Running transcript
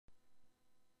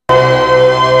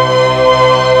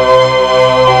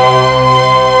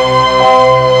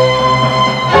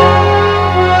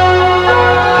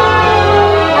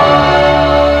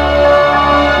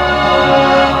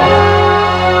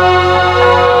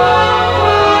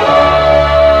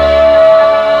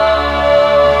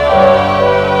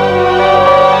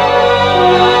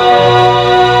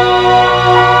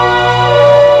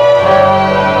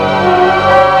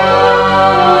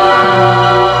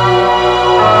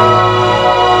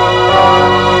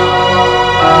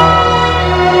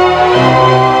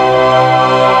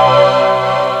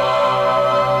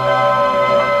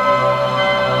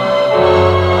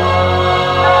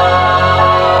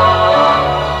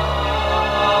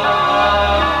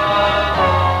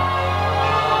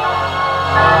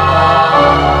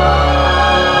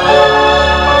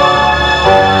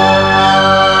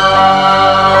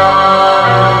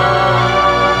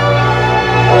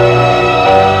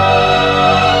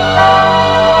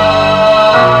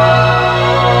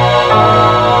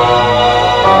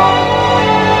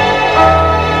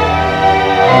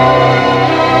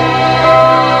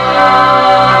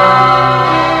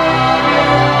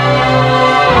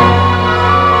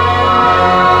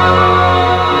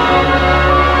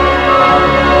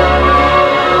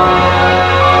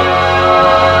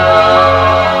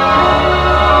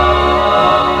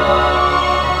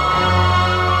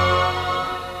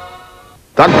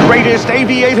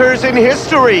aviators in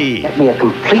history. Get me a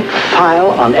complete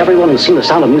pile on everyone who's seen The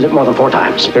Sound of Music more than 4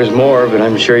 times. There's more, but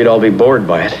I'm sure you'd all be bored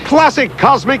by it. Classic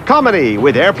cosmic comedy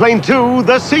with Airplane 2,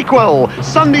 the sequel.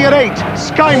 Sunday at 8,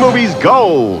 Sky Movies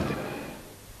Gold.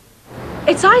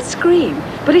 It's ice cream,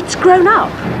 but it's grown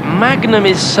up. Magnum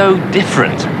is so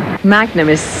different. Magnum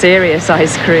is serious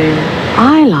ice cream.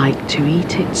 I like to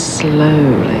eat it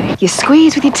slowly. You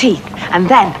squeeze with your teeth and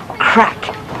then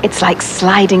crack. It's like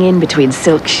sliding in between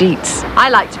silk sheets. I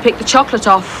like to pick the chocolate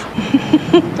off.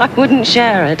 I wouldn't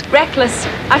share it. Reckless.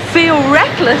 I feel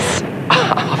reckless.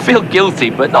 I feel guilty,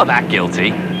 but not that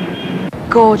guilty.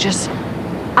 Gorgeous.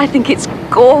 I think it's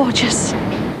gorgeous.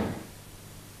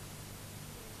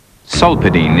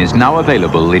 Solpadeine is now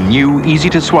available in new,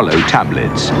 easy-to-swallow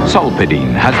tablets.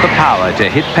 Solpadeine has the power to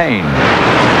hit pain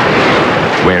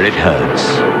where it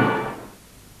hurts.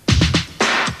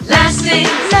 Lasting,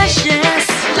 luscious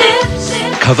lips.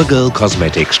 CoverGirl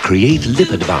Cosmetics create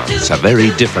Lip Advance, a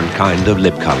very different kind of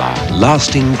lip color.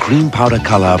 Lasting cream powder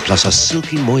color plus a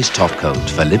silky moist top coat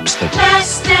for lips that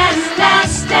Last and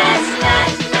last and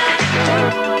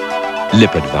last.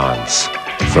 Lip Advance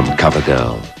from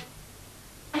CoverGirl.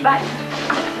 Right.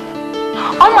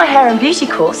 On my hair and beauty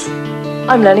course,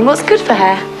 I'm learning what's good for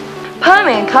hair.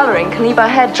 Perming and colouring can leave our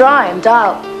hair dry and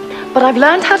dull, but I've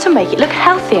learned how to make it look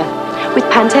healthier with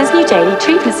Pantene's new daily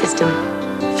treatment system.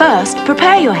 First,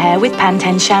 prepare your hair with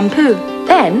Pantene shampoo.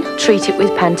 Then, treat it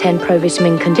with Pantene Pro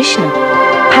Vitamin Conditioner.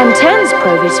 Pantene's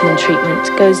Pro Vitamin treatment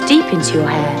goes deep into your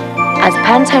hair, as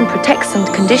Pantene protects and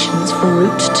conditions from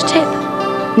root to tip.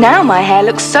 Now my hair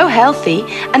looks so healthy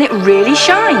and it really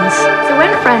shines. So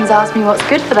when friends ask me what's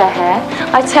good for their hair,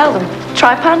 I tell them,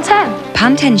 try Pantene.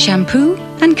 Pantene shampoo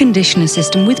and conditioner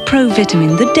system with Pro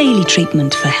Vitamin, the daily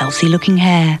treatment for healthy looking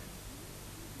hair.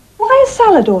 Why is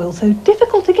salad oil so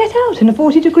difficult to get out in a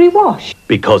 40-degree wash?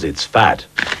 Because it's fat.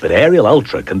 But Ariel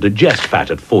Ultra can digest fat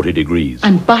at 40 degrees.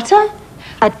 And butter?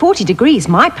 At 40 degrees,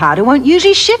 my powder won't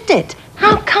usually shift it.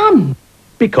 How come?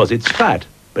 Because it's fat.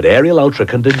 But Ariel Ultra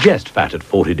can digest fat at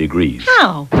 40 degrees.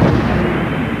 How?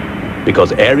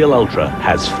 Because Ariel Ultra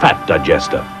has fat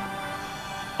digester.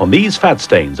 On these fat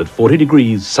stains at 40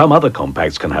 degrees, some other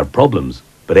compacts can have problems.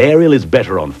 But Ariel is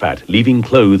better on fat, leaving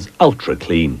clothes ultra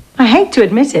clean. I hate to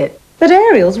admit it, but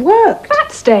Ariel's worked.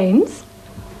 Fat stains?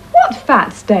 What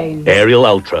fat stains? Ariel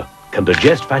Ultra can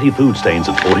digest fatty food stains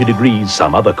at 40 degrees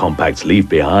some other compacts leave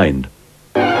behind.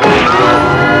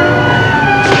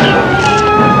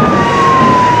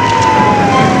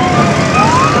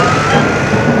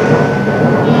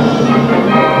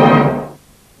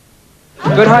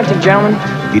 Good hunting, gentlemen.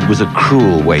 It was a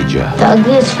cruel wager. The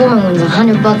ugliest woman wins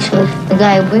 $100 for the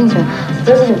guy who brings her.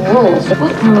 Those are the rules.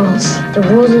 What rules? The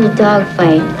rules of the dog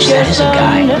fight. That is a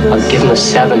guy. I'll give him a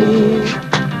 7.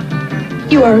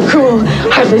 You are a cruel,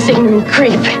 heartless, ignorant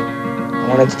creep. I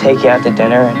wanted to take you out to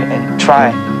dinner and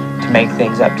try to make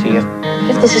things up to you.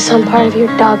 If this is some part of your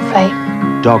dog fight.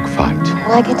 Dog fight.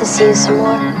 Will I get to see you some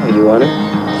more? Oh, you want it?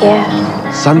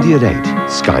 Yeah. Sunday at 8,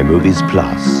 Sky Movies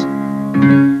Plus.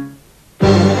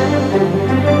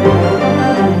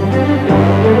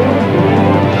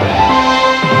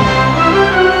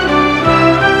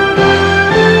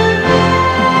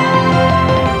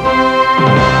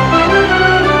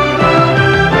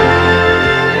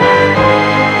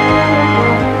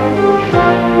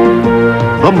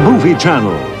 The Movie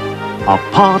Channel, a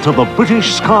part of the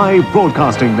British Sky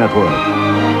Broadcasting Network.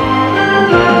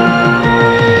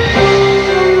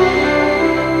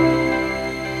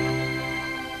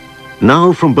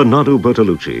 Now from Bernardo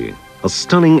Bertolucci, a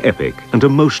stunning epic and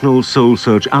emotional soul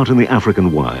search out in the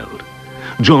African wild.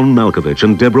 John Malkovich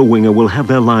and Deborah Winger will have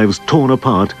their lives torn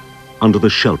apart under the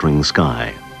sheltering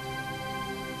sky.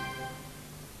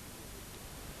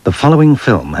 The following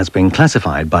film has been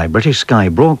classified by British Sky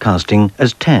Broadcasting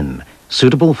as 10,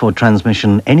 suitable for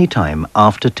transmission any time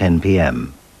after 10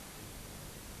 p.m.